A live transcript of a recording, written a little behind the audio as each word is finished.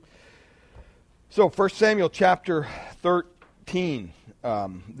So 1 Samuel chapter 13.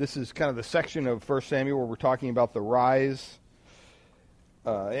 This is kind of the section of 1 Samuel where we're talking about the rise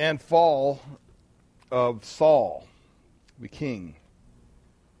and fall of Saul, the king.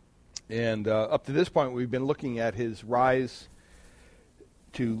 And up to this point, we've been looking at his rise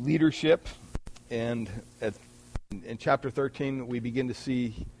to leadership. And in chapter 13, we begin to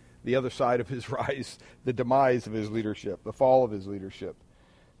see the other side of his rise, the demise of his leadership, the fall of his leadership.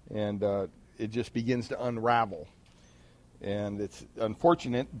 And it just begins to unravel. And it's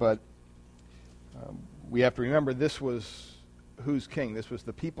unfortunate, but we have to remember this was whose king? This was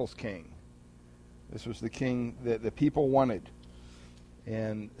the people's king. This was the king that the people wanted.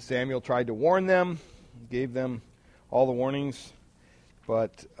 And Samuel tried to warn them, gave them all the warnings,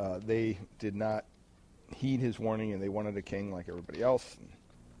 but they did not heed his warning, and they wanted a king like everybody else. And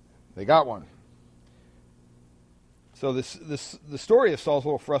they got one. So the story of Saul's a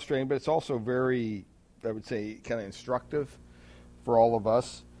little frustrating, but it's also very, I would say, kind of instructive for all of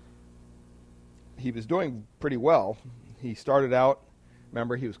us. He was doing pretty well. He started out,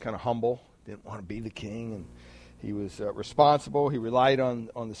 remember, he was kind of humble, didn't want to be the king, and he was responsible. He relied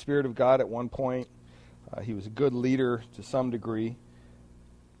on the Spirit of God at one point. He was a good leader to some degree.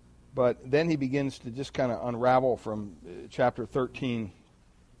 But then he begins to just kind of unravel from chapter 13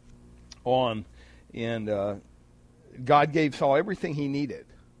 on, and God gave Saul everything he needed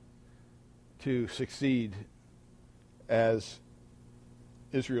to succeed as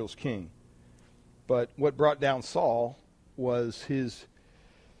Israel's king. But what brought down Saul was his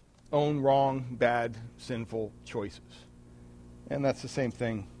own wrong, bad, sinful choices. And that's the same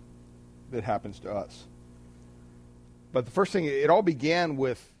thing that happens to us. But the first thing, it all began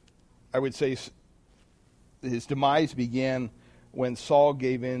with, I would say, his demise began when Saul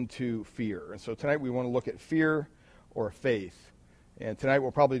gave in to fear. And so tonight we want to look at fear or faith. And tonight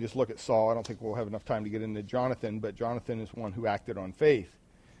we'll probably just look at Saul. I don't think we'll have enough time to get into Jonathan, but Jonathan is one who acted on faith,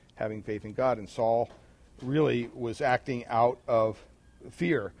 having faith in God. And Saul really was acting out of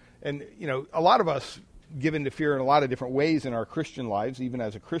fear. And, you know, a lot of us give into fear in a lot of different ways in our Christian lives, even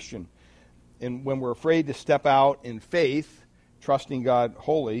as a Christian. And when we're afraid to step out in faith, trusting God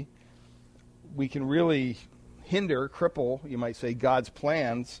wholly, we can really hinder, cripple, you might say, God's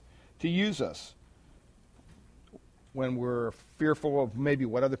plans to use us. When we're fearful of maybe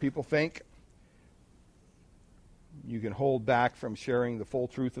what other people think, you can hold back from sharing the full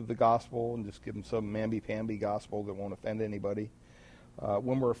truth of the gospel and just give them some mamby-pamby gospel that won't offend anybody.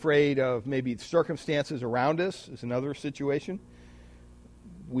 When we're afraid of maybe circumstances around us is another situation.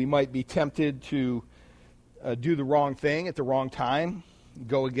 We might be tempted to do the wrong thing at the wrong time,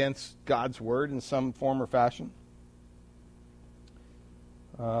 go against God's word in some form or fashion.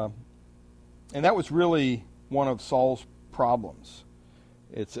 And that was really one of Saul's problems.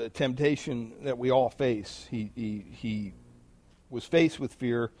 It's a temptation that we all face. He was faced with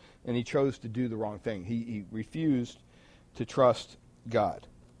fear, and he chose to do the wrong thing. He refused to trust God.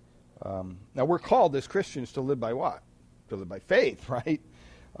 Now, we're called as Christians to live by what? To live by faith, right?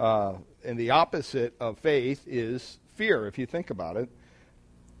 And the opposite of faith is fear, if you think about it.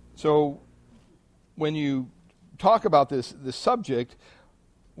 So when you talk about this subject,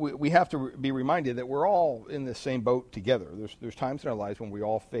 we have to be reminded that we're all in the same boat together. There's times in our lives when we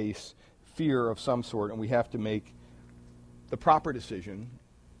all face fear of some sort, and we have to make the proper decision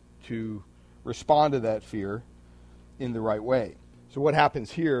to respond to that fear in the right way. So what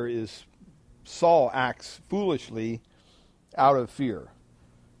happens here is Saul acts foolishly out of fear.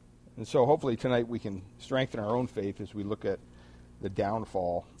 And so hopefully tonight we can strengthen our own faith as we look at the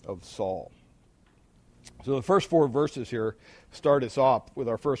downfall of Saul. So the first 4 verses here start us off with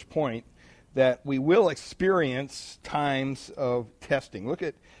our first point, that we will experience times of testing. Look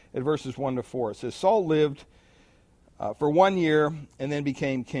at verses 1 to 4. It says, Saul lived for 1 year and then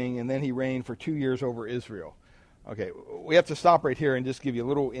became king, and then he reigned for 2 years over Israel. Okay, we have to stop right here and just give you a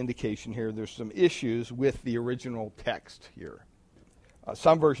little indication here. There's some issues with the original text here.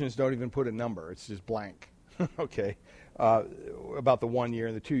 Some versions don't even put a number. It's just blank, okay, about the 1 year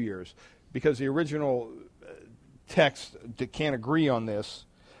and the 2 years. Because the original text can't agree on this,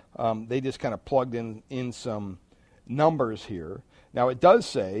 they just kind of plugged in some numbers here. Now, it does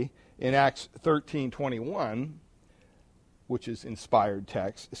say in Acts 13:21, which is inspired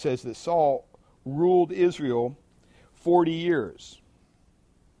text, it says that Saul ruled Israel 40 years.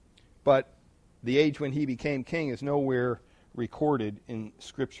 But the age when he became king is nowhere recorded in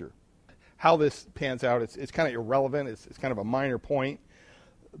Scripture. How this pans out, it's kind of irrelevant. It's kind of a minor point.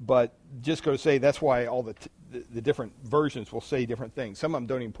 But just go to say that's why all the different versions will say different things. Some of them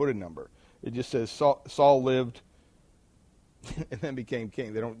don't even put a number. It just says Saul lived and then became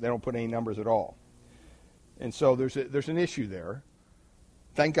king. They don't put any numbers at all. And so there's an issue there.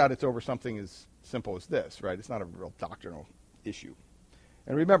 Thank God it's over something as simple as this, right? It's not a real doctrinal issue.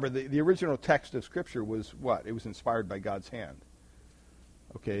 And remember, the original text of Scripture was what? It was inspired by God's hand,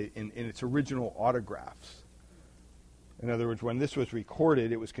 okay, in its original autographs. In other words, when this was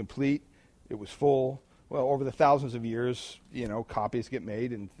recorded, it was complete, it was full. Well, over the thousands of years, copies get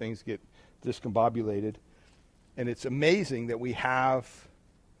made and things get discombobulated. And it's amazing that we have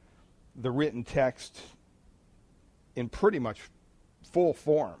the written text in pretty much full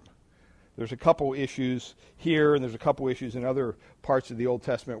form. There's a couple issues here, and there's a couple issues in other parts of the Old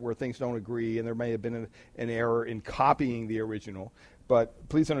Testament where things don't agree, and there may have been an error in copying the original. But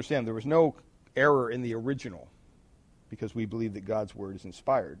please understand, there was no error in the original, because we believe that God's Word is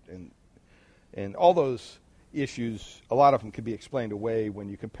inspired. And all those issues, a lot of them can be explained away when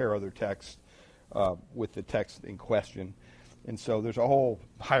you compare other texts with the text in question. And so there's a whole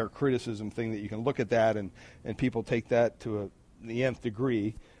higher criticism thing that you can look at that, and people take that to the nth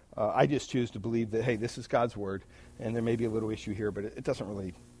degree. I just choose to believe that, hey, this is God's Word, and there may be a little issue here, but it doesn't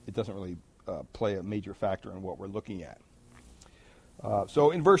really play a major factor in what we're looking at.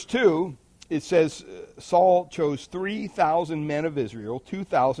 So in verse 2, it says, Saul chose 3,000 men of Israel.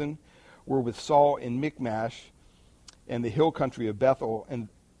 2,000 were with Saul in Michmash and the hill country of Bethel, and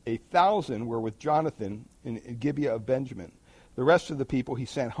 1,000 were with Jonathan in Gibeah of Benjamin. The rest of the people he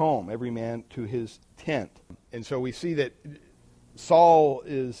sent home, every man to his tent. And so we see that Saul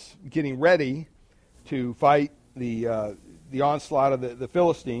is getting ready to fight the onslaught of the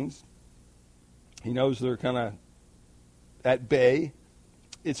Philistines. He knows they're kind of at bay.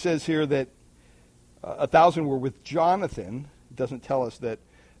 It says here that 1,000 were with Jonathan. It doesn't tell us that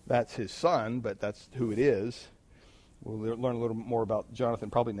that's his son, but that's who it is. We'll learn a little more about Jonathan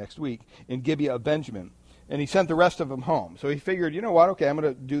probably next week. In Gibeah of Benjamin. And he sent the rest of them home. So he figured, you know what, okay, I'm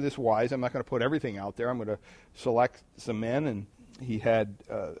going to do this wise. I'm not going to put everything out there. I'm going to select some men. And he had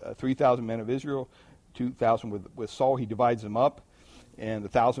 3,000 men of Israel, 2,000 with Saul. He divides them up, and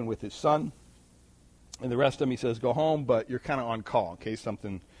 1,000 with his son. And the rest of them, he says, go home, but you're kind of on call in case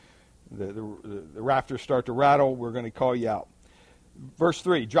something, the rafters start to rattle. We're going to call you out. Verse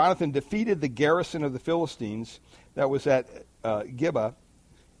 3, Jonathan defeated the garrison of the Philistines that was at Gibeah,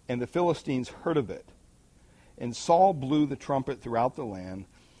 and the Philistines heard of it. And Saul blew the trumpet throughout the land,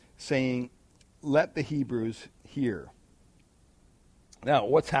 saying, let the Hebrews hear. Now,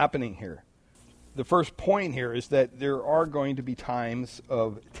 what's happening here? The first point here is that there are going to be times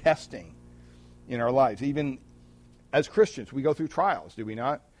of testing in our lives. Even as Christians, we go through trials, do we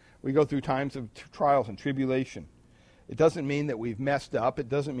not? We go through times of trials and tribulation. It doesn't mean that we've messed up. It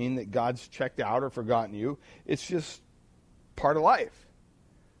doesn't mean that God's checked out or forgotten you. It's just part of life.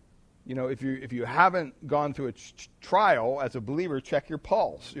 If you haven't gone through a trial as a believer, check your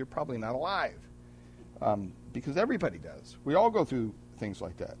pulse. You're probably not alive, because everybody does. We all go through things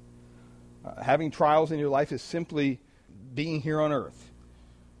like that. Having trials in your life is simply being here on earth.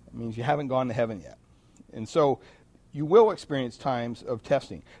 It means you haven't gone to heaven yet. And so you will experience times of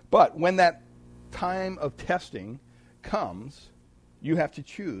testing. But when that time of testing comes, you have to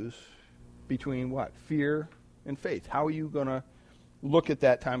choose between what? Fear and faith. How are you going to look at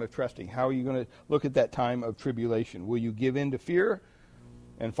that time of testing? How are you going to look at that time of tribulation? Will you give in to fear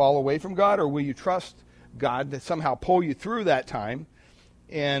and fall away from God, or will you trust God to somehow pull you through that time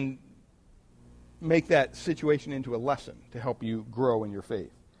and make that situation into a lesson to help you grow in your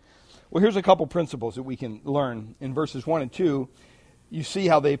faith? Well, here's a couple principles that we can learn. In verses 1 and 2, you see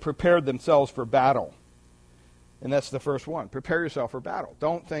how they prepared themselves for battle. And that's the first one. Prepare yourself for battle.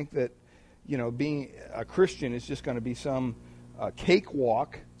 Don't think that, being a Christian is just going to be some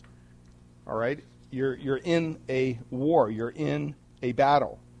cakewalk. All right? You're in a war. You're in a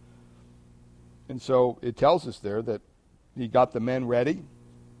battle. And so it tells us there that he got the men ready,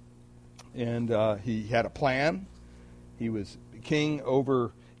 and he had a plan. He was king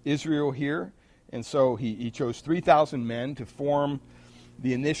over Israel here, and so he chose 3,000 men to form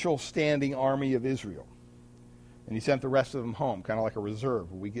the initial standing army of Israel. And he sent the rest of them home, kind of like a reserve.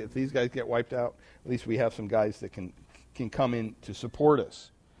 If these guys get wiped out, at least we have some guys that can come in to support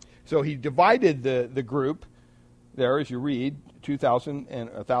us. So he divided the group there, as you read, 2,000 and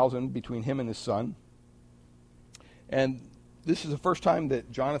 1,000 between him and his son. And this is the first time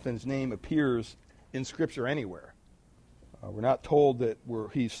that Jonathan's name appears in Scripture anywhere. We're not told that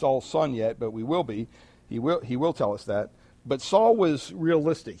he's Saul's son yet, but we will be. He will tell us that. But Saul was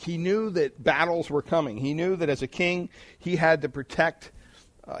realistic. He knew that battles were coming. He knew that as a king, he had to protect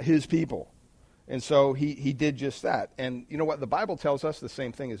his people. And so he did just that. And you know what? The Bible tells us the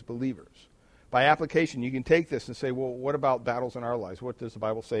same thing as believers. By application, you can take this and say, well, what about battles in our lives? What does the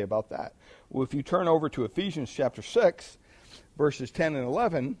Bible say about that? Well, if you turn over to Ephesians chapter 6, verses 10 and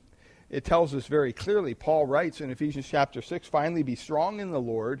 11, it tells us very clearly. Paul writes in Ephesians chapter 6, finally be strong in the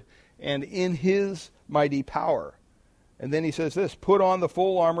Lord and in his mighty power. And then he says this, put on the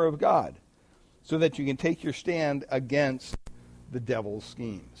full armor of God so that you can take your stand against the devil's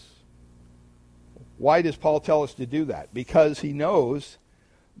schemes. Why does Paul tell us to do that? Because he knows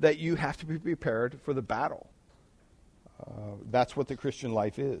that you have to be prepared for the battle. That's what the Christian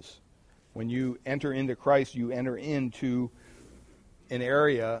life is. When you enter into Christ, you enter into an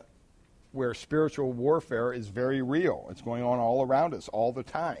area where spiritual warfare is very real. It's going on all around us all the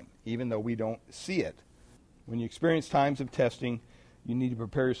time, even though we don't see it. When you experience times of testing, you need to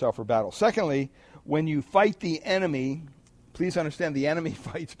prepare yourself for battle. Secondly, when you fight the enemy, please understand the enemy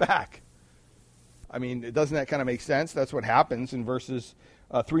fights back. I mean, doesn't that kind of make sense? That's what happens in verses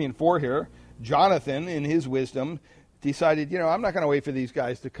 3 and 4 here. Jonathan, in his wisdom, decided, I'm not going to wait for these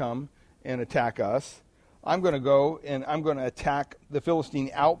guys to come and attack us. I'm going to go and I'm going to attack the Philistine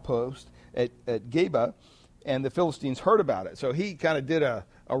outpost at Geba, and the Philistines heard about it. So he kind of did a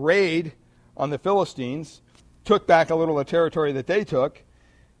raid on the Philistines, took back a little of the territory that they took,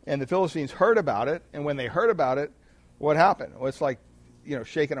 and the Philistines heard about it, and when they heard about it, what happened? Well, it's like,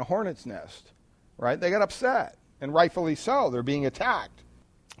 shaking a hornet's nest, right? They got upset, and rightfully so. They're being attacked.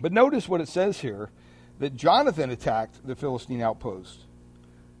 But notice what it says here, that Jonathan attacked the Philistine outpost.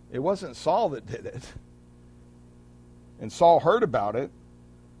 It wasn't Saul that did it. And Saul heard about it.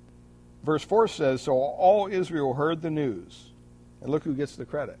 Verse 4 says, so all Israel heard the news. And look who gets the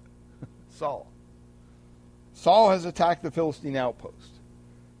credit. Saul. Saul has attacked the Philistine outpost.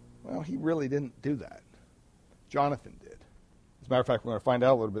 Well, he really didn't do that. Jonathan did. As a matter of fact, we're going to find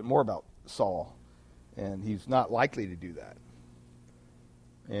out a little bit more about Saul. And he's not likely to do that.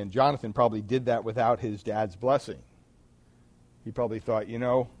 And Jonathan probably did that without his dad's blessing. He probably thought,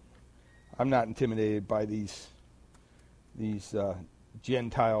 I'm not intimidated by these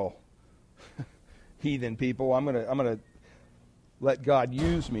Gentile heathen people. I'm gonna let God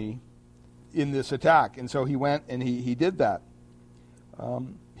use me in this attack. And so he went and he did that.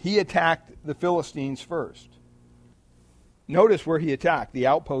 He attacked the Philistines first. Notice where he attacked, the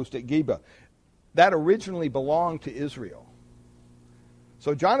outpost at Geba. That originally belonged to Israel.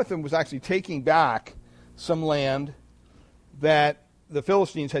 So Jonathan was actually taking back some land that the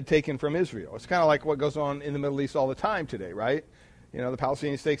Philistines had taken from Israel. It's kind of like what goes on in the Middle East all the time today, right? The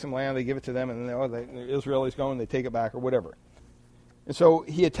Palestinians take some land, they give it to them, and then the Israelis go and they take it back or whatever. And so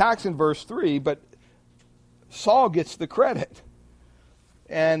he attacks in verse 3, but Saul gets the credit.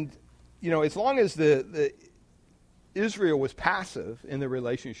 And, as long as the Israel was passive in the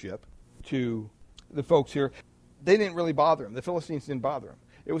relationship to the folks here, they didn't really bother him. The Philistines didn't bother him.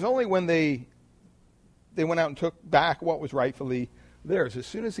 It was only when they went out and took back what was rightfully theirs. As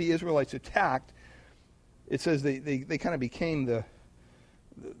soon as the Israelites attacked, it says they kind of became the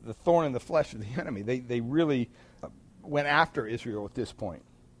thorn in the flesh of the enemy. They really went after Israel at this point.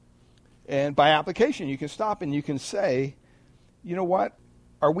 And by application, you can stop and you can say, you know what?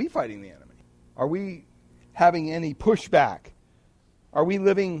 Are we fighting the enemy? Are we having any pushback? Are we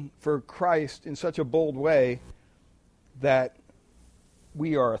living for Christ in such a bold way that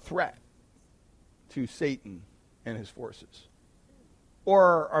we are a threat to Satan and his forces?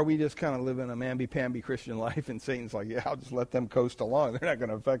 Or are we just kind of living a mamby-pamby Christian life and Satan's like, yeah, I'll just let them coast along. They're not going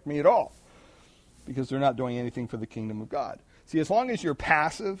to affect me at all because they're not doing anything for the kingdom of God. See, as long as you're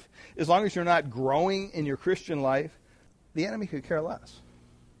passive, as long as you're not growing in your Christian life, the enemy could care less.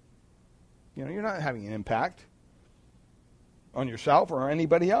 You're not having an impact on yourself or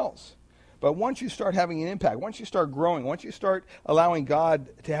anybody else. But once you start having an impact, once you start growing, once you start allowing God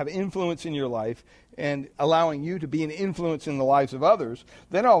to have influence in your life and allowing you to be an influence in the lives of others,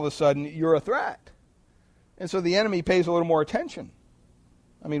 then all of a sudden you're a threat. And so the enemy pays a little more attention.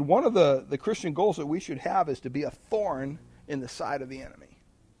 I mean, one of the Christian goals that we should have is to be a thorn in the side of the enemy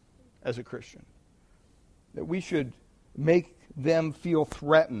as a Christian. That we should make them feel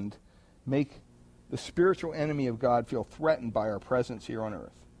threatened, make the spiritual enemy of God feel threatened by our presence here on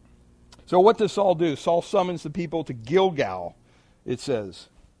earth. So what does Saul do? Saul summons the people to Gilgal, it says.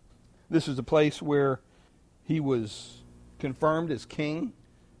 This is the place where he was confirmed as king,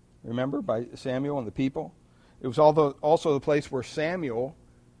 remember, by Samuel and the people. It was also the place where Samuel,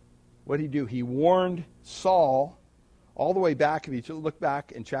 what did he do? He warned Saul all the way back. If you look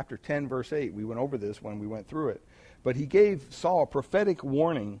back in chapter 10, verse 8, we went over this when we went through it. But he gave Saul a prophetic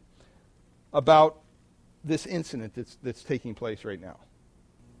warning about this incident that's taking place right now.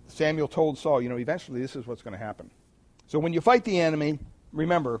 Samuel told Saul, eventually this is what's going to happen. So when you fight the enemy,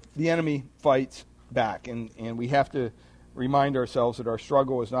 remember, the enemy fights back, and we have to remind ourselves that our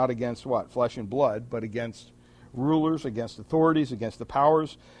struggle is not against what? Flesh and blood, but against rulers, against authorities, against the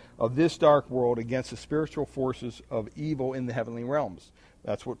powers of this dark world, against the spiritual forces of evil in the heavenly realms.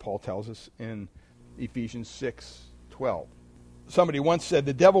 That's what Paul tells us in Ephesians 6:12. Somebody once said,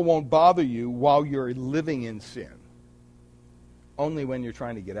 the devil won't bother you while you're living in sin. Only when you're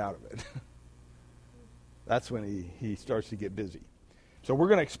trying to get out of it. That's when he starts to get busy. So we're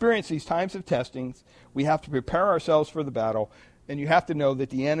going to experience these times of testings. We have to prepare ourselves for the battle. And you have to know that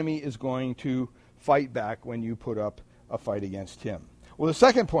the enemy is going to fight back when you put up a fight against him. Well, the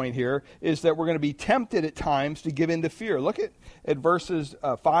second point here is that we're going to be tempted at times to give in to fear. Look at verses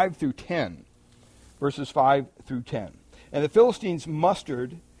 5 through 10. Verses 5 through 10. And the Philistines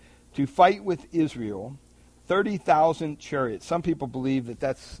mustered to fight with Israel 30,000 chariots. Some people believe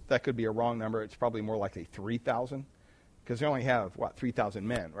that could be a wrong number. It's probably more likely 3,000, because they only have, 3,000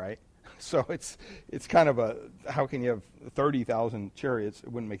 men, right? So it's kind of how can you have 30,000 chariots?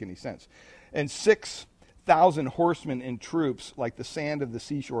 It wouldn't make any sense. And 6,000 horsemen and troops, like the sand of the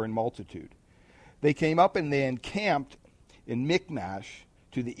seashore in multitude. They came up and they encamped in Michmash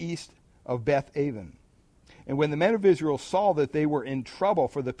to the east of Beth-aven. And when the men of Israel saw that they were in trouble,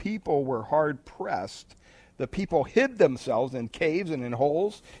 for the people were hard pressed, the people hid themselves in caves and in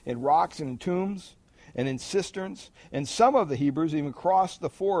holes, in rocks and in tombs, and in cisterns. And some of the Hebrews even crossed the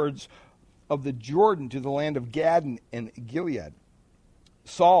fords of the Jordan to the land of Gad and Gilead.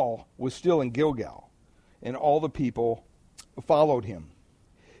 Saul was still in Gilgal, and all the people followed him.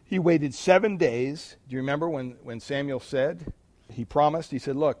 He waited 7 days. Do you remember when Samuel said, he promised, he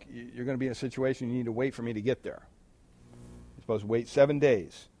said, look, you're going to be in a situation you need to wait for me to get there. You're supposed to wait 7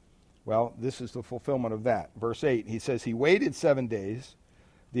 days. Well, this is the fulfillment of that. Verse 8, he says, he waited 7 days,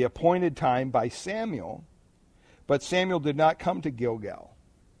 the appointed time by Samuel, but Samuel did not come to Gilgal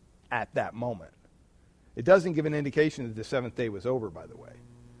at that moment. It doesn't give an indication that the seventh day was over, by the way.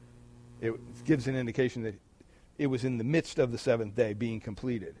 It gives an indication that it was in the midst of the seventh day being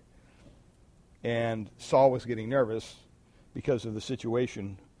completed. And Saul was getting nervous because of the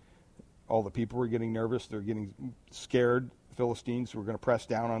situation. All the people were getting nervous. They're getting scared. The Philistines were going to press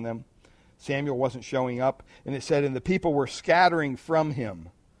down on them. Samuel wasn't showing up. And it said, and the people were scattering from him.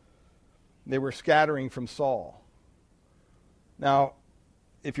 They were scattering from Saul. Now,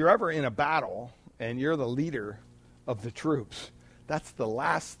 if you're ever in a battle and you're the leader of the troops, that's the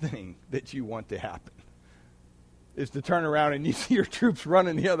last thing that you want to happen, is to turn around and you see your troops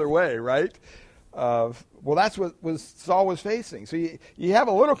running the other way, right? Well, that's what Saul was facing. So you have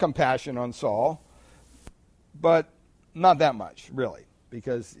a little compassion on Saul, but not that much, really,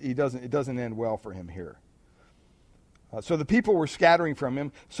 because it doesn't end well for him here. So the people were scattering from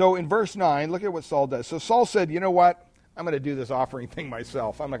him. So in verse 9, look at what Saul does. So Saul said, you know what? I'm going to do this offering thing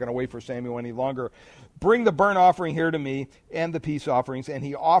myself. I'm not going to wait for Samuel any longer. Bring the burnt offering here to me and the peace offerings. And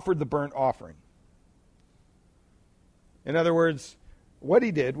he offered the burnt offering. In other words, what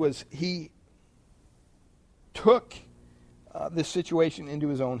he did was he took this situation into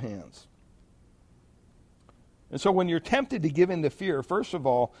his own hands. And so when you're tempted to give in to fear, first of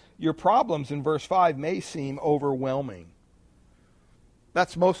all, your problems in verse 5 may seem overwhelming.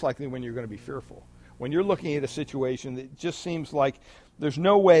 That's most likely when you're going to be fearful. When you're looking at a situation that just seems like there's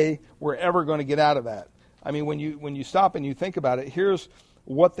no way we're ever going to get out of that. I mean, when you stop and you think about it, here's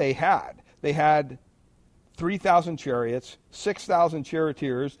what they had. They had 3,000 chariots, 6,000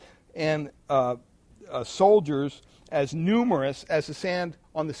 charioteers, and soldiers as numerous as the sand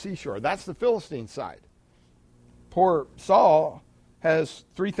on the seashore. That's the Philistine side. Poor Saul has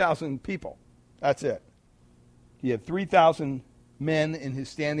 3,000 people. That's it. He had 3,000 men in his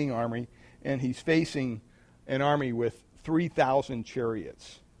standing army, and he's facing an army with 3,000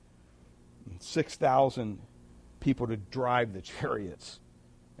 chariots, 6,000 people to drive the chariots,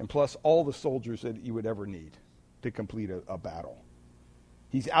 and plus all the soldiers that you would ever need to complete a battle.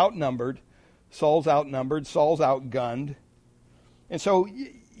 He's outnumbered. Saul's outnumbered. Saul's outgunned. And so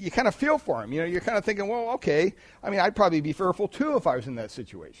you kind of feel for him. You know, you're kind of thinking, well, okay. I mean, I'd probably be fearful too if I was in that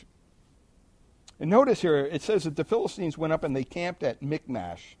situation. And notice here, it says that the Philistines went up and they camped at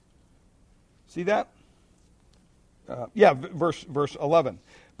Michmash. See that? Verse 11.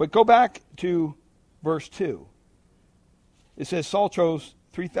 But go back to verse 2. It says Saul chose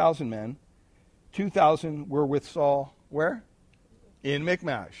 3,000 men. 2,000 were with Saul where? In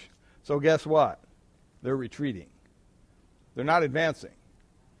Michmash. So guess what? They're retreating. They're not advancing.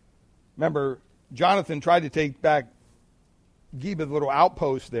 Remember, Jonathan tried to take back Geba, the little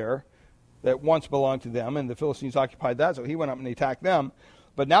outpost there that once belonged to them, and the Philistines occupied that, so he went up and attacked them.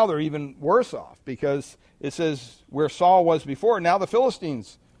 But now they're even worse off, because it says where Saul was before, now the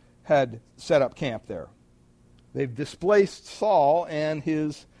Philistines had set up camp there. They've displaced Saul and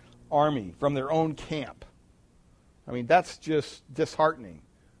his army from their own camp. I mean, that's just disheartening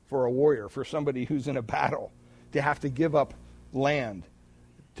for a warrior, for somebody who's in a battle, to have to give up land,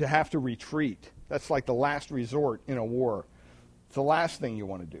 to have to retreat. That's like the last resort in a war. It's the last thing you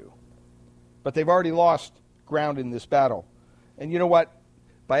want to do. But they've already lost ground in this battle. And you know what?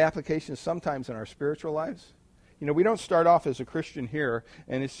 By application, sometimes in our spiritual lives, we don't start off as a Christian here,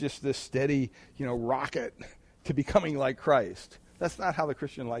 and it's just this steady, rocket to becoming like Christ. That's not how the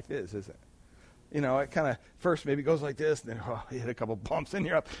Christian life is it? It kind of first maybe goes like this, and then you hit a couple bumps, and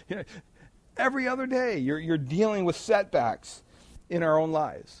you're up. Every other day, you're dealing with setbacks in our own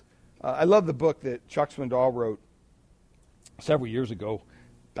lives. I love the book that Chuck Swindoll wrote several years ago,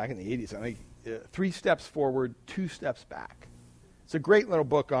 back in the 80s, I think, 3 Steps Forward, 2 Steps Back. It's a great little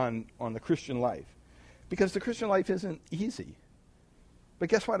book on the Christian life, because the Christian life isn't easy. But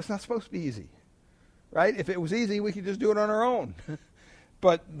guess what? It's not supposed to be easy, right? If it was easy, we could just do it on our own.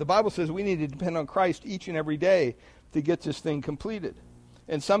 But the Bible says we need to depend on Christ each and every day to get this thing completed.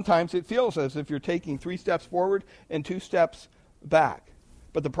 And sometimes it feels as if you're taking 3 steps forward and 2 steps back.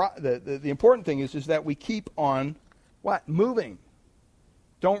 But the important thing is that we keep on what? Moving.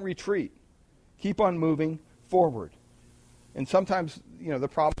 Don't retreat. Keep on moving forward. And sometimes, the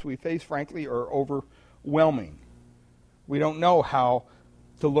problems we face, frankly, are overwhelming. We don't know how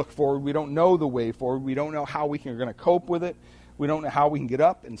to look forward. We don't know the way forward. We don't know how we're going to cope with it. We don't know how we can get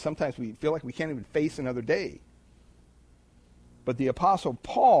up. And sometimes we feel like we can't even face another day. But the Apostle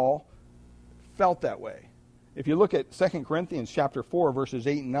Paul felt that way. If you look at 2 Corinthians chapter 4, verses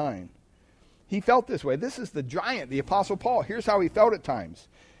 8 and 9, he felt this way. This is the giant, the Apostle Paul. Here's how he felt at times.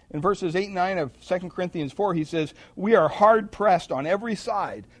 In verses 8 and 9 of 2 Corinthians 4, he says, "We are hard pressed on every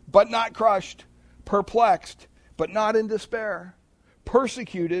side, but not crushed, perplexed, but not in despair,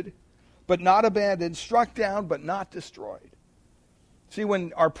 persecuted, but not abandoned, struck down, but not destroyed." See,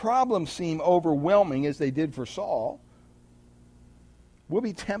 when our problems seem overwhelming, as they did for Saul, we'll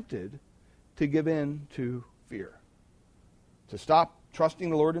be tempted to give in to fear, to stop trusting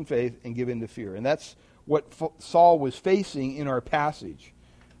the Lord in faith and give in to fear. And that's what Saul was facing in our passage.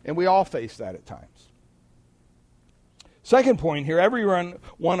 And we all face that at times. Second point here, everyone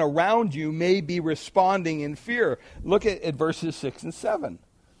around you may be responding in fear. Look at verses 6 and 7.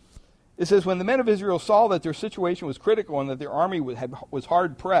 It says, "When the men of Israel saw that their situation was critical and that their army was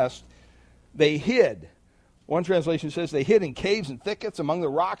hard pressed, they hid." One translation says they hid in caves and thickets, among the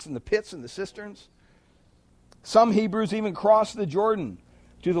rocks and the pits and the cisterns. Some Hebrews even crossed the Jordan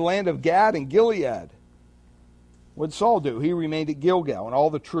to the land of Gad and Gilead. What did Saul do? He remained at Gilgal, and all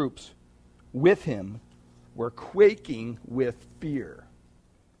the troops with him were quaking with fear.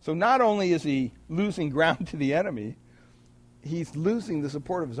 So not only is he losing ground to the enemy, he's losing the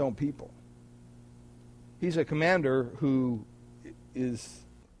support of his own people. He's a commander who is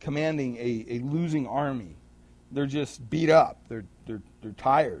commanding a losing army. They're just beat up. They're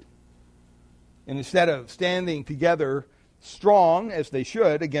tired. And instead of standing together strong, as they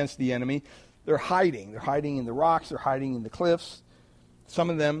should, against the enemy, they're hiding. They're hiding in the rocks. They're hiding in the cliffs. Some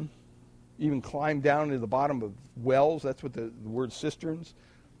of them even climb down to the bottom of wells. That's what the word cisterns,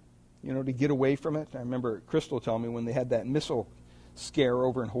 to get away from it. I remember Crystal telling me when they had that missile scare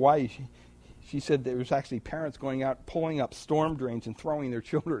over in Hawaii, she said there was actually parents going out, pulling up storm drains and throwing their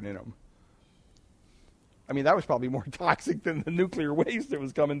children in them. I mean, that was probably more toxic than the nuclear waste that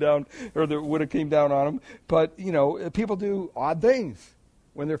was coming down, or that would have came down on them. But, people do odd things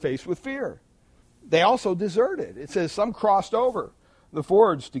when they're faced with fear. They also deserted. It says some crossed over the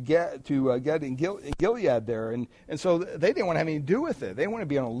fords to get in Gilead there. And so they didn't want to have anything to do with it. They didn't want to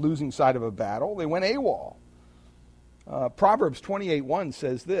be on a losing side of a battle. They went AWOL. Proverbs 28:1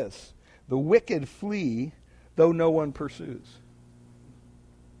 says this, "The wicked flee, though no one pursues.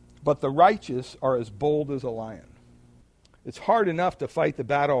 But the righteous are as bold as a lion." It's hard enough to fight the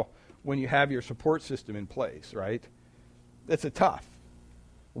battle when you have your support system in place, right? That's tough.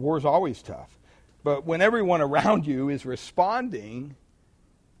 War is always tough. But when everyone around you is responding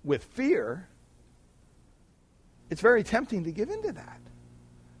with fear, it's very tempting to give into that.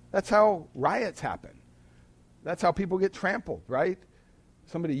 That's how riots happen. That's how people get trampled, right?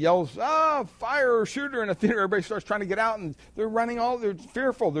 Somebody yells, fire or shooter in a theater. Everybody starts trying to get out, and they're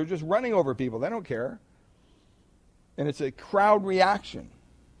fearful. They're just running over people. They don't care. And it's a crowd reaction.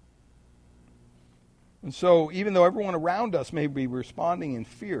 And so even though everyone around us may be responding in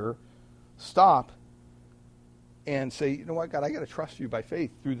fear, stop and say, "You know what, God, I got to trust you by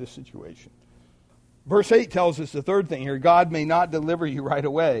faith through this situation." Verse 8 tells us the third thing here. God may not deliver you right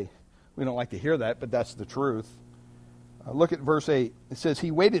away. We don't like to hear that, but that's the truth. Look at verse 8. It says,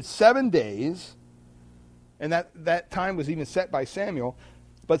 he waited 7 days, and that time was even set by Samuel.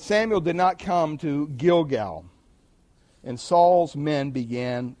 But Samuel did not come to Gilgal, and Saul's men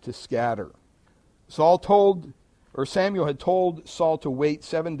began to scatter. Samuel had told Saul to wait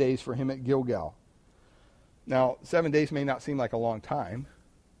 7 days for him at Gilgal. Now, 7 days may not seem like a long time,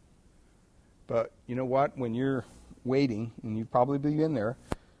 but you know what? When you're waiting, and you've probably been there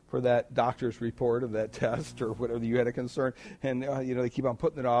for that doctor's report of that test or whatever you had a concern, and they keep on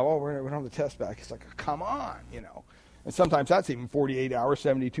putting it off. Oh, we don't have the test back. It's like, come on, And sometimes that's even 48 hours,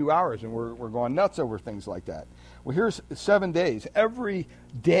 72 hours, and we're going nuts over things like that. Well, here's 7 days. Every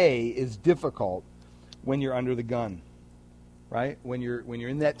day is difficult when you're under the gun, right? When you're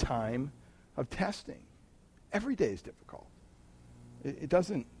in that time of testing. Every day is difficult. It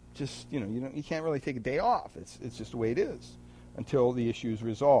doesn't just, you can't really take a day off. It's just the way it is until the issue is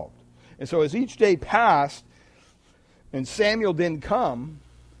resolved. And so as each day passed and Samuel didn't come,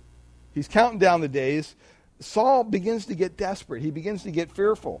 he's counting down the days. Saul begins to get desperate. He begins to get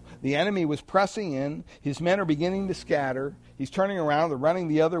fearful. The enemy was pressing in. His men are beginning to scatter. He's turning around. They're running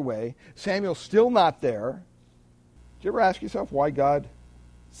the other way. Samuel's still not there. Did you ever ask yourself why God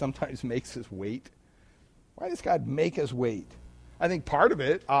sometimes makes us wait? Why does God make us wait? I think part of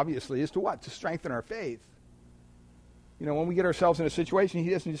it, obviously, is to what? To strengthen our faith. When we get ourselves in a situation,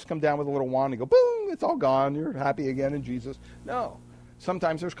 he doesn't just come down with a little wand and go, boom, it's all gone. You're happy again in Jesus. No.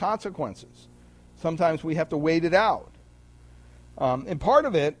 Sometimes there's consequences. Sometimes we have to wait it out. And part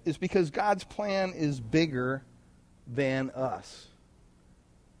of it is because God's plan is bigger than us.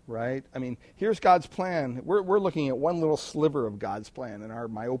 Right? I mean, here's God's plan. We're looking at one little sliver of God's plan in our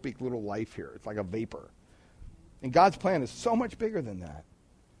myopic little life here. It's like a vapor. And God's plan is so much bigger than that.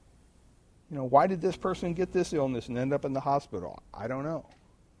 Why did this person get this illness and end up in the hospital? I don't know.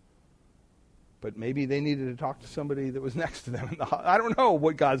 But maybe they needed to talk to somebody that was next to them in the hospital. I don't know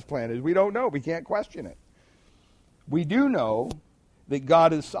what God's plan is. We don't know. We can't question it. We do know that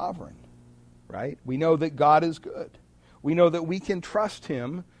God is sovereign, right? We know that God is good. We know that we can trust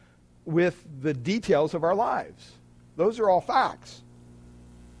him with the details of our lives. Those are all facts.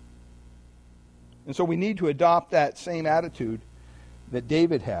 And so we need to adopt that same attitude that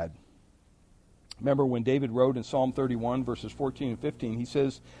David had. Remember when David wrote in Psalm 31, verses 14 and 15, he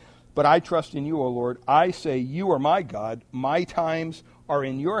says, but I trust in you, O Lord. I say, you are my God. My times are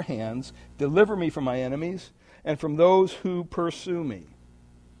in your hands. Deliver me from my enemies and from those who pursue me.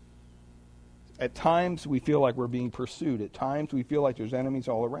 At times we feel like we're being pursued. At times we feel like there's enemies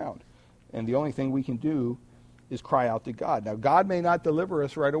all around. And the only thing we can do is cry out to God. Now, God may not deliver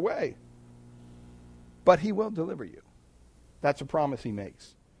us right away, but he will deliver you. That's a promise he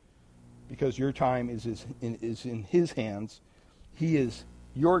makes. Because your time is in his hands. He is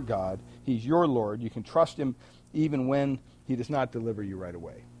your God. He's your Lord. You can trust him even when he does not deliver you right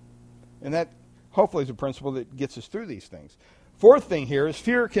away. And that hopefully is a principle that gets us through these things. Fourth thing here is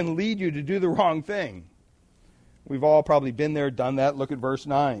fear can lead you to do the wrong thing. We've all probably been there, done that. Look at verse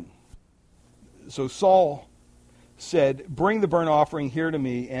 9. So Saul said, bring the burnt offering here to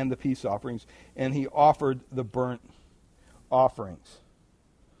me and the peace offerings. And he offered the burnt offerings.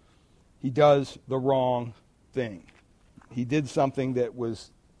 He does the wrong thing. He did something that was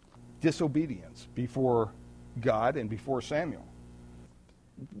disobedience before God and before Samuel.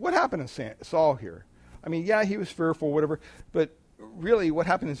 What happened to Saul here? I mean, yeah, he was fearful, whatever, but really what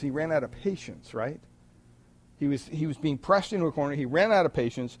happened is he ran out of patience, right? He was being pressed into a corner. He ran out of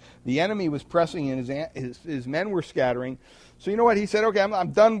patience. The enemy was pressing in. His men were scattering. So you know what? He said, okay,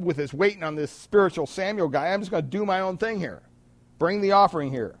 I'm done with this waiting on this spiritual Samuel guy. I'm just going to do my own thing here. Bring the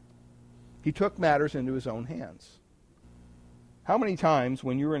offering here. He took matters into his own hands. How many times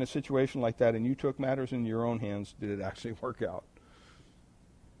when you were in a situation like that and you took matters into your own hands did it actually work out?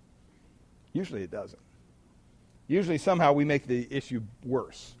 Usually it doesn't. Usually somehow we make the issue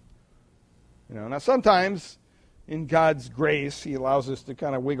worse. Now sometimes in God's grace he allows us to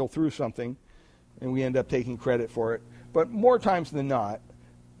kind of wiggle through something and we end up taking credit for it. But more times than not,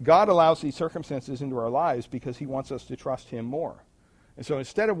 God allows these circumstances into our lives because he wants us to trust him more. And so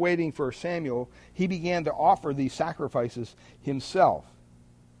instead of waiting for Samuel, he began to offer these sacrifices himself.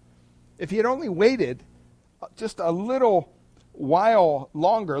 If he had only waited just a little while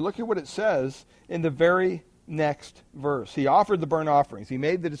longer, look at what it says in the very next verse. He offered the burnt offerings. He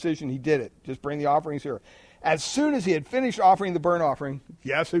made the decision. He did it. Just bring the offerings here. As soon as he had finished offering the burnt offering,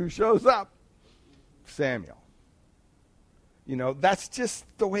 guess who shows up? Samuel. That's just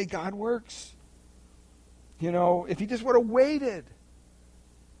the way God works. If he just would have waited.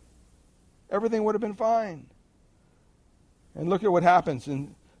 everything would have been fine. And look at what happens.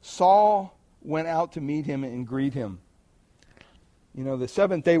 And Saul went out to meet him and greet him. You know, the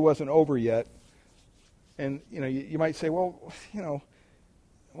seventh day wasn't over yet. And, you know, you might say, well, you know,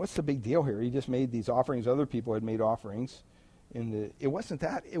 what's the big deal here? He just made these offerings. Other people had made offerings. It wasn't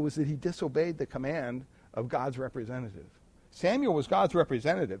that. It was that he disobeyed the command of God's representative. Samuel was God's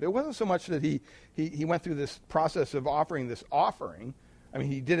representative. It wasn't so much that he went through this process of offering this offering. I mean,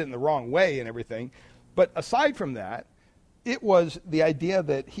 he did it in the wrong way and everything. But aside from that, it was the idea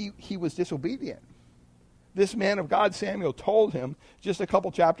that he was disobedient. This man of God, Samuel, told him just a couple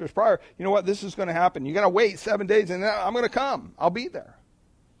chapters prior, you know what, this is going to happen. You got to wait 7 days, and then I'm going to come. I'll be there.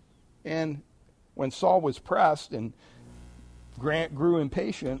 And when Saul was pressed and grew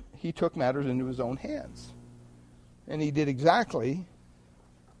impatient, he took matters into his own hands. And he did exactly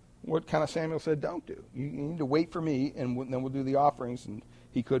what kind of Samuel said, don't do. You need to wait for me, and then we'll do the offerings. And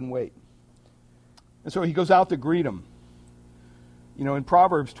he couldn't wait. And so he goes out to greet him. You know, in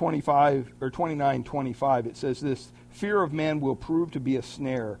Proverbs 29:25, it says this, fear of man will prove to be a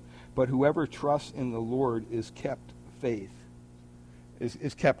snare, but whoever trusts in the Lord is kept safe.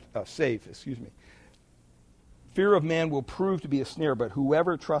 Fear of man will prove to be a snare, but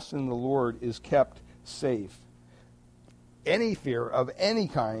whoever trusts in the Lord is kept safe. Any fear of any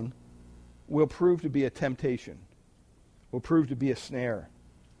kind will prove to be a temptation, will prove to be a snare.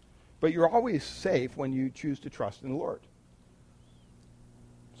 But you're always safe when you choose to trust in the Lord.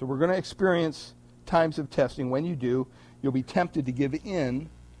 So we're going to experience times of testing. When you do, you'll be tempted to give in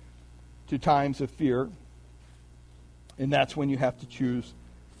to times of fear. And that's when you have to choose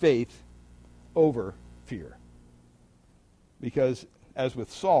faith over fear. Because, as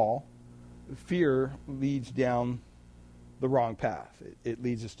with Saul, fear leads down the wrong path. It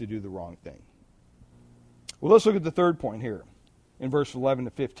leads us to do the wrong thing. Well, let's look at the third point here in verse 11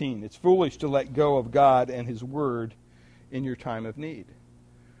 to 15. It's foolish to let go of God and His Word in your time of need.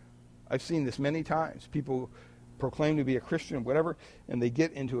 I've seen this many times. People proclaim to be a Christian or whatever, and they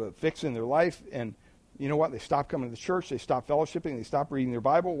get into a fix in their life, and you know what? They stop coming to the church, they stop fellowshipping, they stop reading their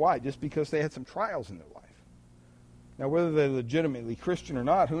Bible. Why? Just because they had some trials in their life. Now, whether they're legitimately Christian or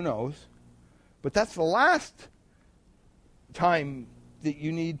not, who knows? But that's the last time that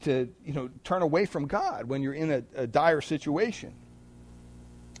you need to, turn away from God when you're in a dire situation.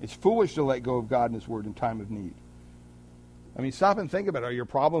 It's foolish to let go of God and His Word in time of need. I mean, stop and think about it. Are your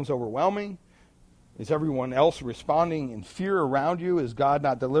problems overwhelming? Is everyone else responding in fear around you? Is God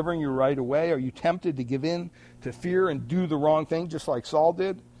not delivering you right away? Are you tempted to give in to fear and do the wrong thing just like Saul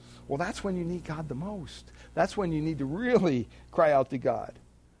did? Well, that's when you need God the most. That's when you need to really cry out to God.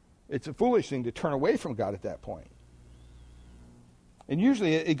 It's a foolish thing to turn away from God at that point. And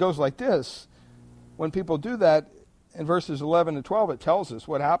usually it goes like this. When people do that, in verses 11 and 12, it tells us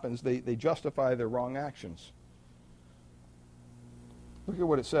what happens. They justify their wrong actions. Look at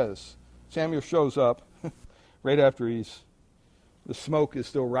what it says. Samuel shows up right after the smoke is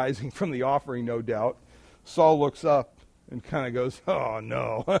still rising from the offering, no doubt. Saul looks up and kind of goes, oh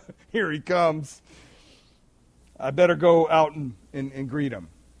no, here he comes. I better go out and greet him.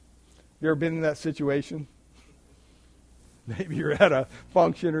 You ever been in that situation? Maybe you're at a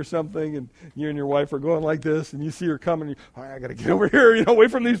function or something, and you and your wife are going like this, and you see her coming, and I got to get over here, away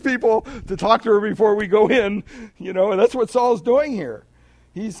from these people to talk to her before we go in, and that's what Saul's doing here.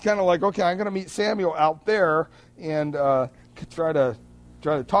 He's kind of like, okay, I'm going to meet Samuel out there and try to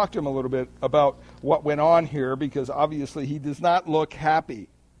talk to him a little bit about what went on here, because obviously he does not look happy.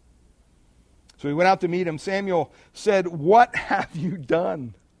 So he went out to meet him. Samuel said, "What have you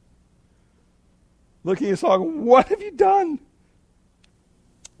done?" Looking at Saul, "What have you done?"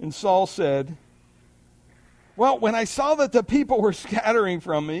 And Saul said, "Well, when I saw that the people were scattering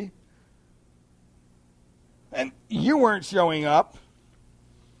from me, and you weren't showing up,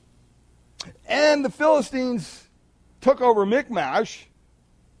 and the Philistines took over Michmash,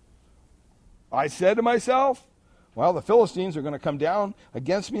 I said to myself, well, the Philistines are going to come down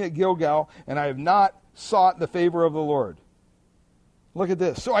against me at Gilgal, and I have not sought the favor of the Lord. Look at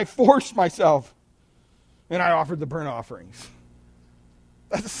this. So I forced myself, and I offered the burnt offerings."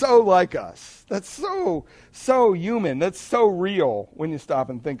 That's so like us. That's so human. That's so real when you stop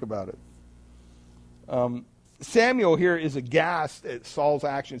and think about it. Samuel here is aghast at Saul's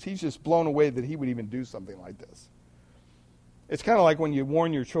actions. He's just blown away that he would even do something like this. It's kind of like when you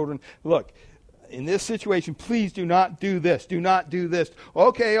warn your children, look, in this situation, please do not do this. Do not do this.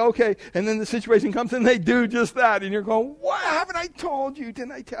 Okay. And then the situation comes and they do just that. And you're going, what haven't I told you?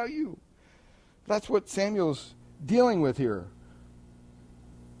 Didn't I tell you? That's what Samuel's dealing with here.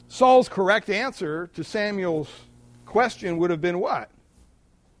 Saul's correct answer to Samuel's question would have been what?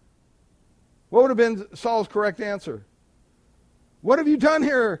 What would have been Saul's correct answer? What have you done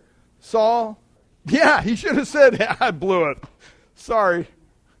here, Saul? Yeah, he should have said, yeah, I blew it. Sorry,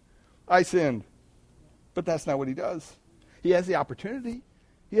 I sinned. But that's not what he does. He has the opportunity.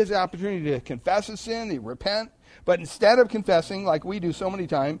 He has the opportunity to confess his sin, to repent. But instead of confessing, like we do so many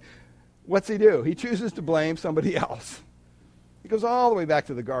times, what's he do? He chooses to blame somebody else. He goes all the way back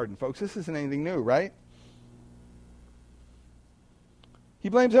to the garden, folks. This isn't anything new, right? He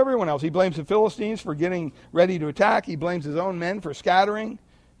blames everyone else. He blames the Philistines for getting ready to attack. He blames his own men for scattering.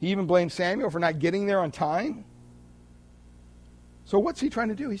 He even blames Samuel for not getting there on time. So what's he trying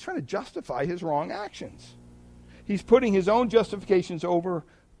to do? He's trying to justify his wrong actions. He's putting his own justifications over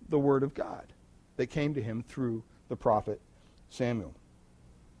the word of God that came to him through the prophet Samuel.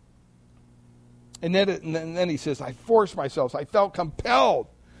 And then he says, I forced myself. I felt compelled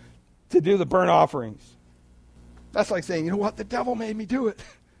to do the burnt offerings. That's like saying, you know what? The devil made me do it.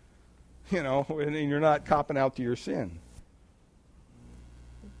 And you're not copping out to your sin.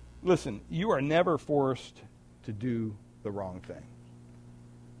 Listen, you are never forced to do the wrong thing.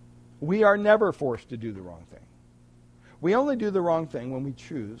 We are never forced to do the wrong thing. We only do the wrong thing when we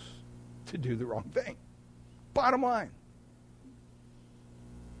choose to do the wrong thing. Bottom line.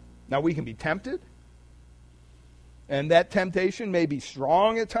 Now, we can be tempted, and that temptation may be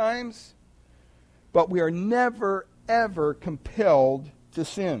strong at times, but we are never, ever compelled to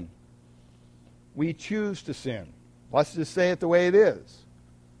sin. We choose to sin. Let's just say it the way it is.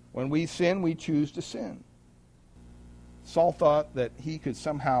 When we sin, we choose to sin. Saul thought that he could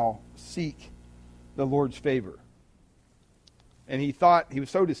somehow seek the Lord's favor. And he was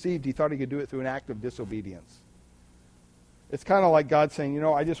so deceived, he thought he could do it through an act of disobedience. It's kind of like God saying,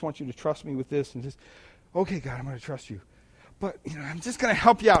 I just want you to trust me with this. And just, okay, God, I'm going to trust you. But, I'm just going to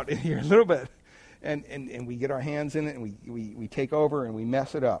help you out in here a little bit. And we get our hands in it, and we take over, and we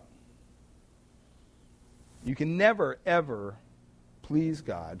mess it up. You can never, ever please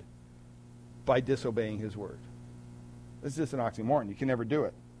God by disobeying his word. This is just an oxymoron. You can never do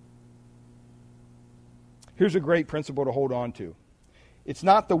it. Here's a great principle to hold on to. It's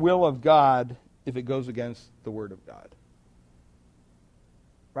not the will of God if it goes against the word of God.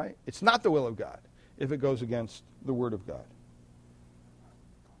 Right? It's not the will of God if it goes against the word of God.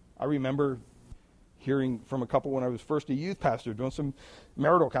 I remember hearing from a couple when I was first a youth pastor doing some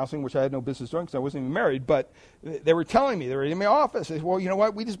marital counseling, which I had no business doing because I wasn't even married, but they were telling me, they were in my office, they said, well, you know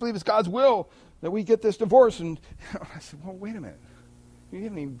what, we just believe it's God's will that we get this divorce. And I said, well, wait a minute. You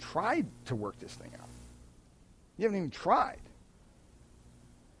haven't even tried to work this thing out. You haven't even tried.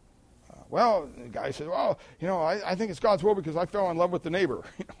 Well, the guy said, well, I think it's God's will because I fell in love with the neighbor.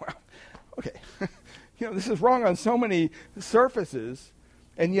 Well, okay. This is wrong on so many surfaces,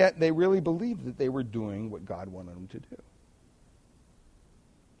 and yet they really believed that they were doing what God wanted them to do.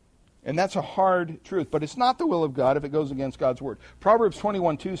 And that's a hard truth, but it's not the will of God if it goes against God's word. Proverbs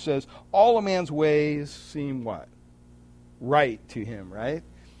 21:2 says, all a man's ways seem what? Right to him, right?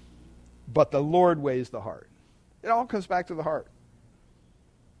 But the Lord weighs the heart. It all comes back to the heart.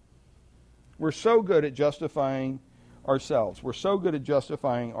 We're so good at justifying ourselves. We're so good at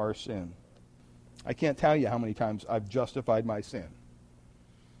justifying our sin. I can't tell you how many times I've justified my sin.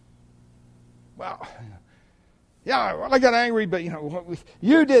 Well, yeah, I got angry, but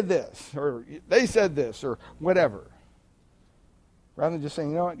you did this, or they said this, or whatever. Rather than just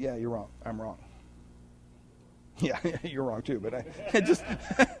saying, you know what, yeah, you're wrong. I'm wrong. Yeah, you're wrong too, but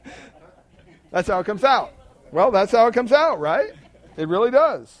that's how it comes out. Well, that's how it comes out, right? It really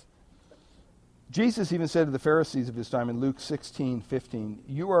does. Jesus even said to the Pharisees of his time in Luke 16:15,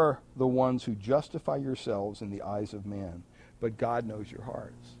 you are the ones who justify yourselves in the eyes of man, but God knows your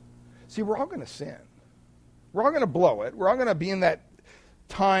hearts. See, we're all going to sin. We're all going to blow it. We're all going to be in that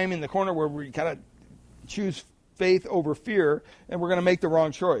time in the corner where we kind of choose faith over fear, and we're going to make the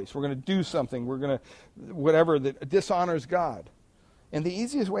wrong choice. We're going to do something. We're going to, whatever, that dishonors God. And the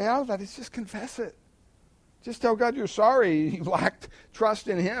easiest way out of that is just confess it. Just tell God you're sorry, you lacked trust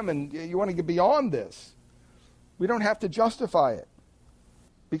in him, and you want to get beyond this. We don't have to justify it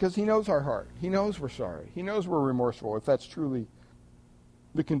because he knows our heart. He knows we're sorry. He knows we're remorseful if that's truly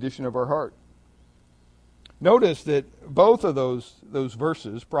the condition of our heart. Notice that both of those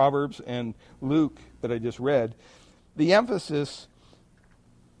verses, Proverbs and Luke that I just read, the emphasis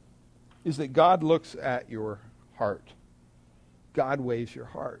is that God looks at your heart. God weighs your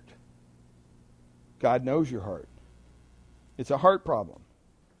heart. God knows your heart. It's a heart problem.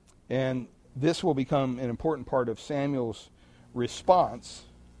 And this will become an important part of Samuel's response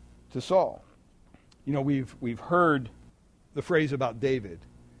to Saul. We've heard the phrase about David,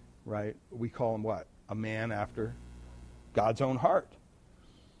 right? We call him what? A man after God's own heart.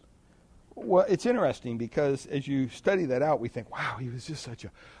 Well, it's interesting because as you study that out, we think, wow, he was just such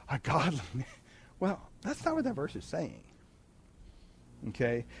a godly man. Well, that's not what that verse is saying.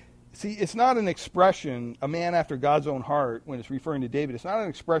 Okay? See, it's not an expression, a man after God's own heart, when it's referring to David. It's not an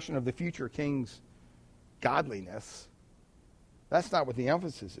expression of the future king's godliness. That's not what the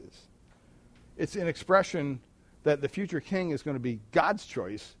emphasis is. It's an expression that the future king is going to be God's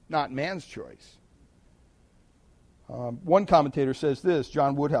choice, not man's choice. One commentator says this,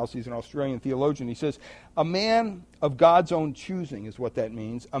 John Woodhouse, he's an Australian theologian. He says, a man of God's own choosing is what that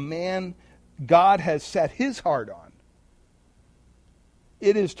means. A man God has set his heart on.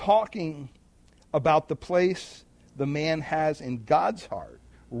 It is talking about the place the man has in God's heart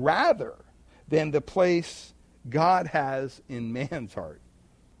rather than the place God has in man's heart.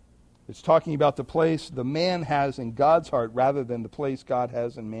 It's talking about the place the man has in God's heart rather than the place God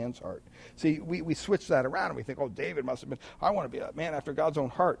has in man's heart. See, we switch that around and we think, oh, David must have been, I want to be a man after God's own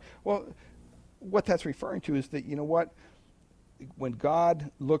heart. Well, what that's referring to is that, you know what, when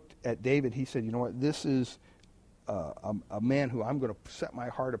God looked at David, he said, you know what, this is a man who I'm going to set my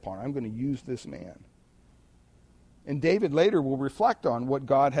heart upon. I'm going to use this man. And David later will reflect on what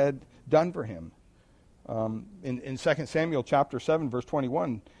God had done for him. In 2 Samuel chapter 7, verse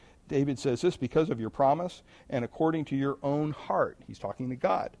 21, David says this, because of your promise and according to your own heart, he's talking to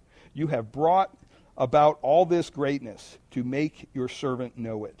God, you have brought about all this greatness to make your servant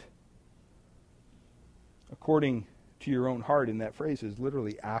know it. According to your own heart in that phrase is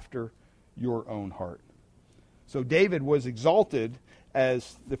literally after your own heart. So David was exalted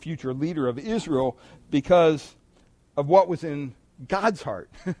as the future leader of Israel because of what was in God's heart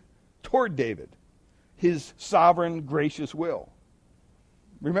toward David, his sovereign, gracious will.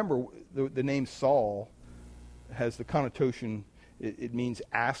 Remember, the name Saul has the connotation, it means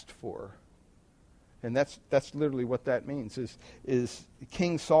asked for. And that's literally what that means, is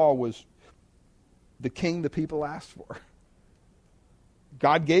King Saul was the king the people asked for.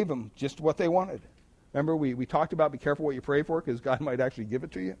 God gave them just what they wanted. Remember, we talked about be careful what you pray for because God might actually give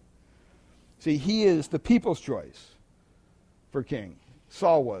it to you. See, he is the people's choice for king.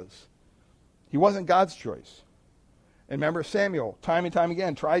 Saul was. He wasn't God's choice. And remember, Samuel, time and time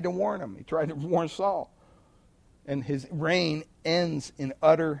again, tried to warn him. He tried to warn Saul. And his reign ends in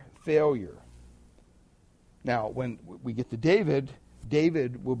utter failure. Now, when we get to David,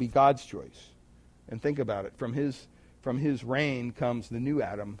 David will be God's choice. And think about it. From his reign comes the new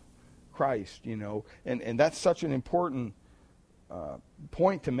Adam, Christ, you know. And that's such an important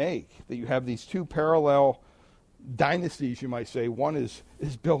point to make, that you have these two parallel dynasties, you might say. One is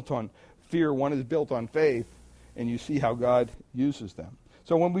built on fear, one is built on faith. And you see how God uses them.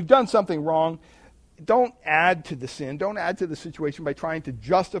 So when we've done something wrong, don't add to the sin. Don't add to the situation by trying to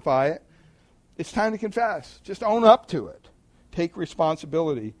justify it. It's time to confess. Just own up to it. Take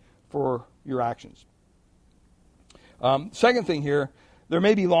responsibility for your actions. Second thing here, there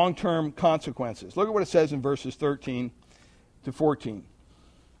may be long-term consequences. Look at what it says in verses 13 to 14.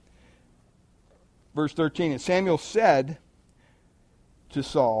 Verse 13, and Samuel said to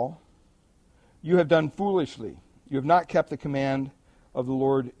Saul, you have done foolishly. You have not kept the command of the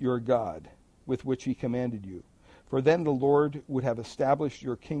Lord your God, with which he commanded you. For then the Lord would have established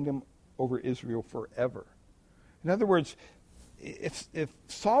your kingdom over Israel forever. In other words, if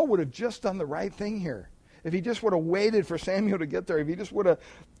Saul would have just done the right thing here, if he just would have waited for Samuel to get there, if he just would have,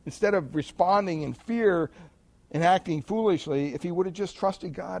 instead of responding in fear and acting foolishly, if he would have just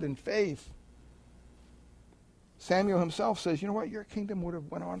trusted God in faith, Samuel himself says, you know what, your kingdom would have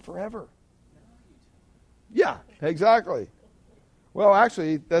went on forever. Yeah, exactly. Well,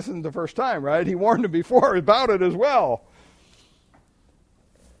 actually, this isn't the first time, right? He warned him before about it as well.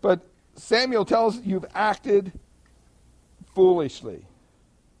 But Samuel tells you've acted foolishly.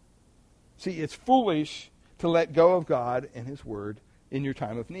 See, it's foolish to let go of God and his word in your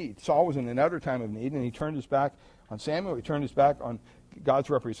time of need. Saul was in another time of need, and he turned his back on Samuel. He turned his back on God's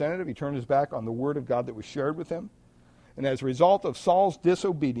representative. He turned his back on the word of God that was shared with him. And as a result of Saul's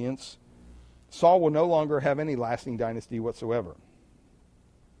disobedience, Saul will no longer have any lasting dynasty whatsoever.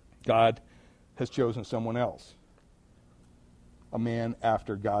 God has chosen someone else, a man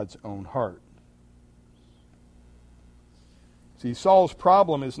after God's own heart. See, Saul's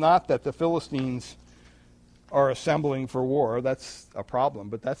problem is not that the Philistines are assembling for war. That's a problem,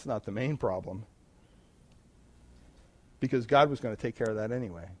 but that's not the main problem. Because God was going to take care of that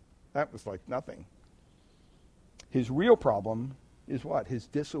anyway. That was like nothing. His real problem is what? His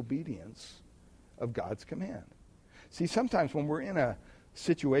disobedience of God's command. See, sometimes when we're in a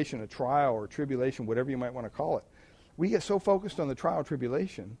situation, a trial or tribulation, whatever you might want to call it, we get so focused on the trial or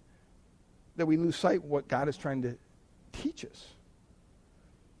tribulation that we lose sight of what God is trying to teach us.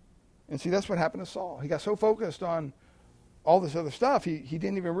 And see, that's what happened to Saul. He got so focused on all this other stuff, he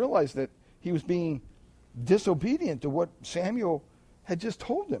didn't even realize that he was being disobedient to what Samuel had just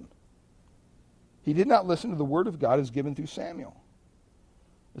told him. He did not listen to the word of God as given through Samuel.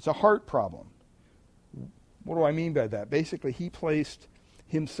 It's a heart problem. What do I mean by that? Basically, he placed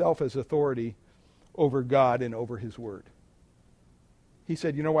himself as authority over God and over his word. He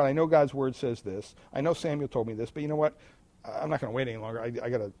said, you know what, I know God's word says this. I know Samuel told me this, but you know what? I'm not going to wait any longer. I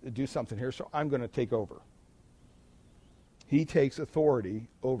got to do something here, so I'm going to take over. He takes authority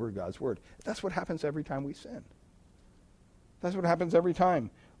over God's word. That's what happens every time we sin. That's what happens every time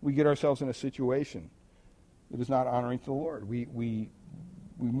we get ourselves in a situation that is not honoring to the Lord. We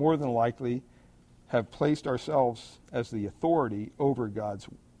more than likely have placed ourselves as the authority over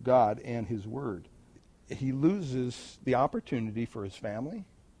God and his word. He loses the opportunity for his family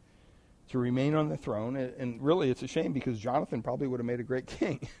to remain on the throne, and really it's a shame because Jonathan probably would have made a great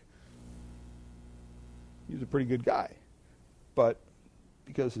king. He was a pretty good guy. But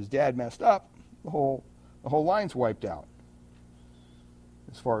because his dad messed up, the whole line's wiped out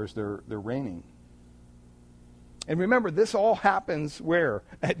as far as their reigning. And remember, this all happens where?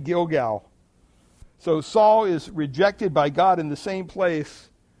 At Gilgal. So Saul is rejected by God in the same place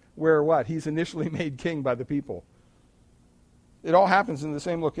where what? He's initially made king by the people. It all happens in the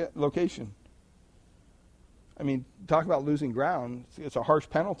same location. I mean, talk about losing ground. It's a harsh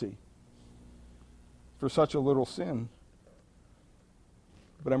penalty for such a little sin.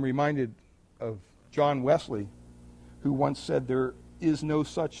 But I'm reminded of John Wesley, who once said there is no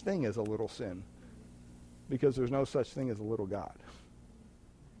such thing as a little sin, because there's no such thing as a little God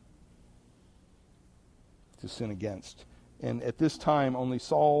to sin against. And at this time, only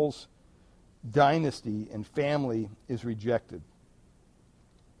Saul's dynasty and family is rejected.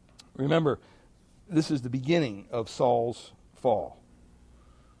 Remember, this is the beginning of Saul's fall.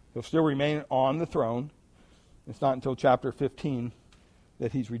 He'll still remain on the throne. It's not until chapter 15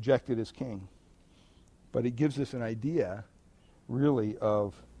 that he's rejected as king. But it gives us an idea, really,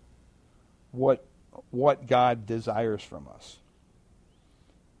 of what God desires from us.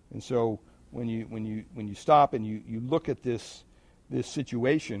 And so when you stop and you look at this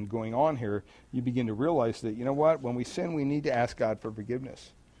situation going on here, you begin to realize that, you know what, when we sin, we need to ask God for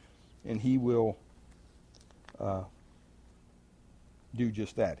forgiveness. And he will do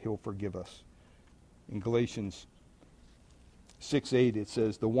just that. He'll forgive us. In Galatians 6:8, it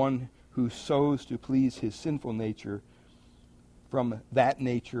says, the one who sows to please his sinful nature, from that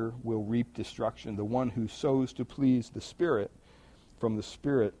nature will reap destruction. The one who sows to please the Spirit, from the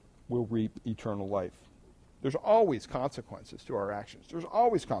Spirit will reap eternal life. There's always consequences to our actions. There's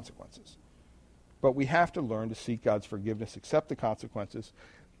always consequences. But we have to learn to seek God's forgiveness, accept the consequences,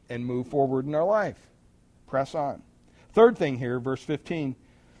 and move forward in our life. Press on. Third thing here, verse 15,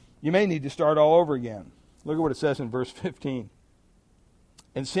 you may need to start all over again. Look at what it says in verse 15.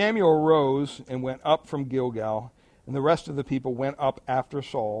 And Samuel arose and went up from Gilgal, and the rest of the people went up after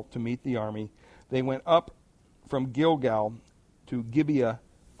Saul to meet the army. They went up from Gilgal to Gibeah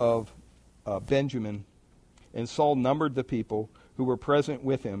of Benjamin, and Saul numbered the people who were present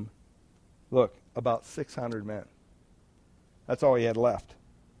with him. Look, about 600 men. That's all he had left.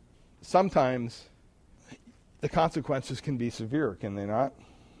 Sometimes the consequences can be severe, can they not?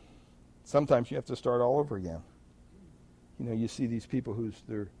 Sometimes you have to start all over again. You know, you see these people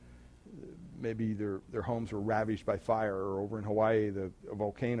maybe their homes were ravaged by fire, or over in Hawaii, a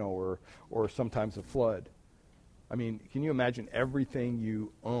volcano, or sometimes a flood. I mean, can you imagine everything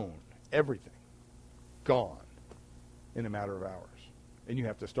you own, everything, gone in a matter of hours? And you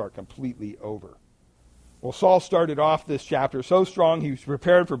have to start completely over. Well, Saul started off this chapter so strong. He was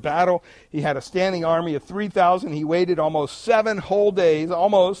prepared for battle. He had a standing army of 3,000. He waited almost 7 whole days,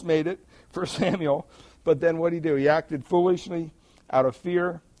 almost made it for Samuel. But then what did he do? He acted foolishly out of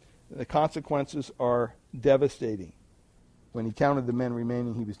fear. The consequences are devastating. When he counted the men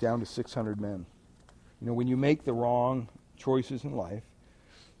remaining, he was down to 600 men. You know, when you make the wrong choices in life,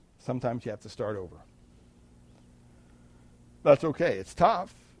 sometimes you have to start over. That's okay. It's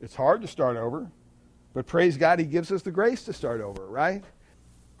tough. It's hard to start over. But praise God, he gives us the grace to start over, right?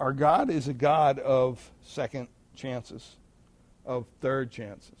 Our God is a God of second chances, of third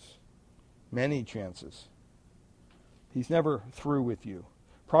chances, many chances. He's never through with you.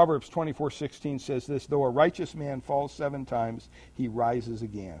 Proverbs 24:16 says this, though a righteous man falls 7 times, he rises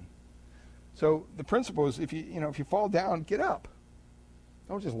again. So the principle is, if you fall down, get up.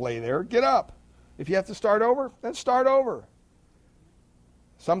 Don't just lay there. Get up. If you have to start over, then start over.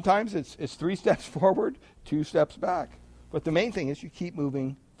 Sometimes it's 3 steps forward, 2 steps back. But the main thing is you keep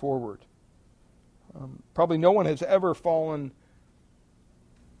moving forward. Probably no one has ever fallen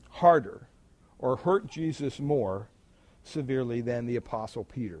harder or hurt Jesus more severely than the Apostle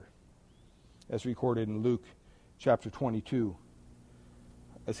Peter, as recorded in Luke chapter 22,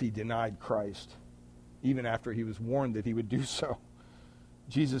 as he denied Christ, even after he was warned that he would do so.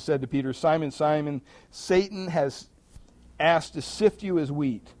 Jesus said to Peter, "Simon, Simon, Satan has asked to sift you as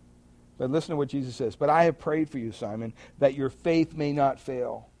wheat." But listen to what Jesus says. "But I have prayed for you, Simon, that your faith may not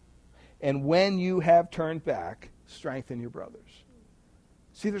fail. And when you have turned back, strengthen your brothers."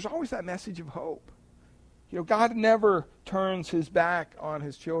 See, there's always that message of hope. You know, God never turns his back on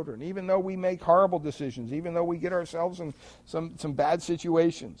his children, even though we make horrible decisions, even though we get ourselves in some bad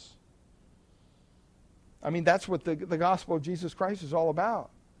situations. I mean, that's what the gospel of Jesus Christ is all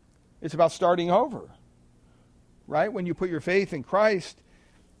about. It's about starting over. Right? When you put your faith in Christ,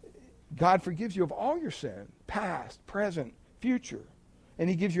 God forgives you of all your sin, past, present, future. And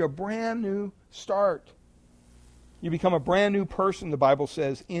he gives you a brand new start. You become a brand new person, the Bible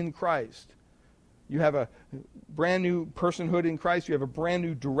says, in Christ. You have a brand new personhood in Christ. You have a brand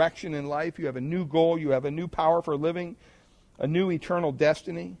new direction in life. You have a new goal. You have a new power for living, a new eternal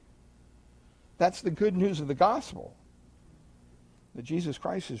destiny. That's the good news of the gospel. That Jesus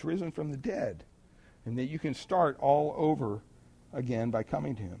Christ is risen from the dead. And that you can start all over again by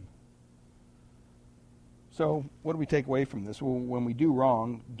coming to him. So, what do we take away from this? Well, when we do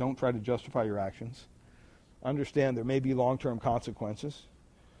wrong, don't try to justify your actions. Understand there may be long-term consequences.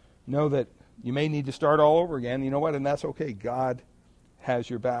 Know that you may need to start all over again. You know what? And that's okay. God has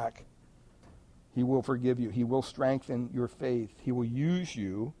your back. He will forgive you. He will strengthen your faith. He will use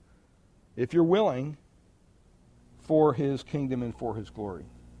you, if you're willing, for his kingdom and for his glory.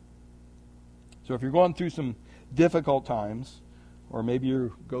 So if you're going through some difficult times, or maybe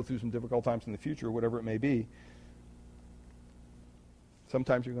you go through some difficult times in the future, whatever it may be,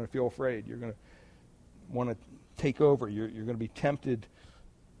 sometimes you're going to feel afraid. You're going to want to take over. You're going to be tempted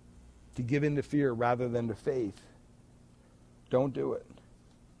to give in to fear rather than to faith. Don't do it.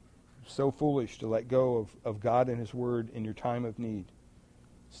 It's so foolish to let go of God and his word in your time of need.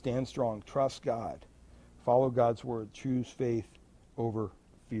 Stand strong. Trust God. Follow God's word. Choose faith over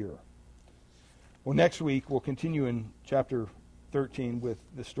fear. Well, next week we'll continue in chapter 13 with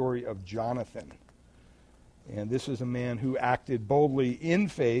the story of Jonathan. And this is a man who acted boldly in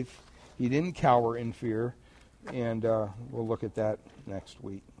faith. He didn't cower in fear. And we'll look at that next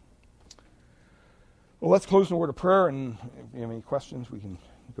week. Well, let's close in a word of prayer, and if you have any questions, we can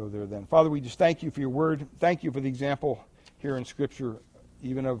go there then. Father, we just thank you for your word. Thank you for the example here in Scripture,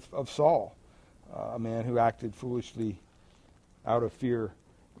 even of Saul, a man who acted foolishly out of fear.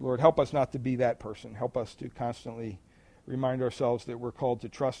 Lord, help us not to be that person. Help us to constantly remind ourselves that we're called to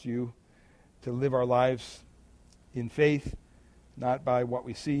trust you, to live our lives in faith, not by what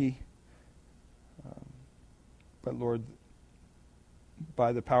we see, but, Lord,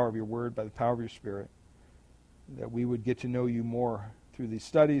 by the power of your word, by the power of your Spirit, that we would get to know you more through these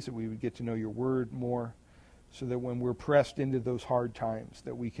studies, that we would get to know your word more, so that when we're pressed into those hard times,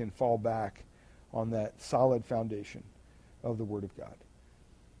 that we can fall back on that solid foundation of the word of God.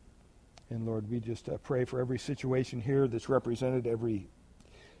 And Lord, we just pray for every situation here that's represented, every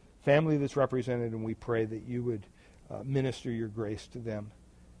family that's represented, and we pray that you would minister your grace to them.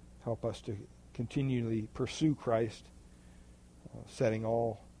 Help us to continually pursue Christ, setting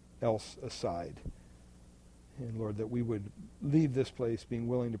all else aside. And Lord, that we would leave this place being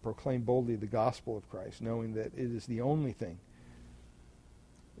willing to proclaim boldly the gospel of Christ, knowing that it is the only thing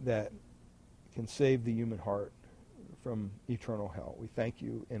that can save the human heart from eternal hell. We thank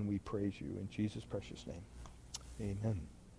you and we praise you in Jesus' precious name. Amen.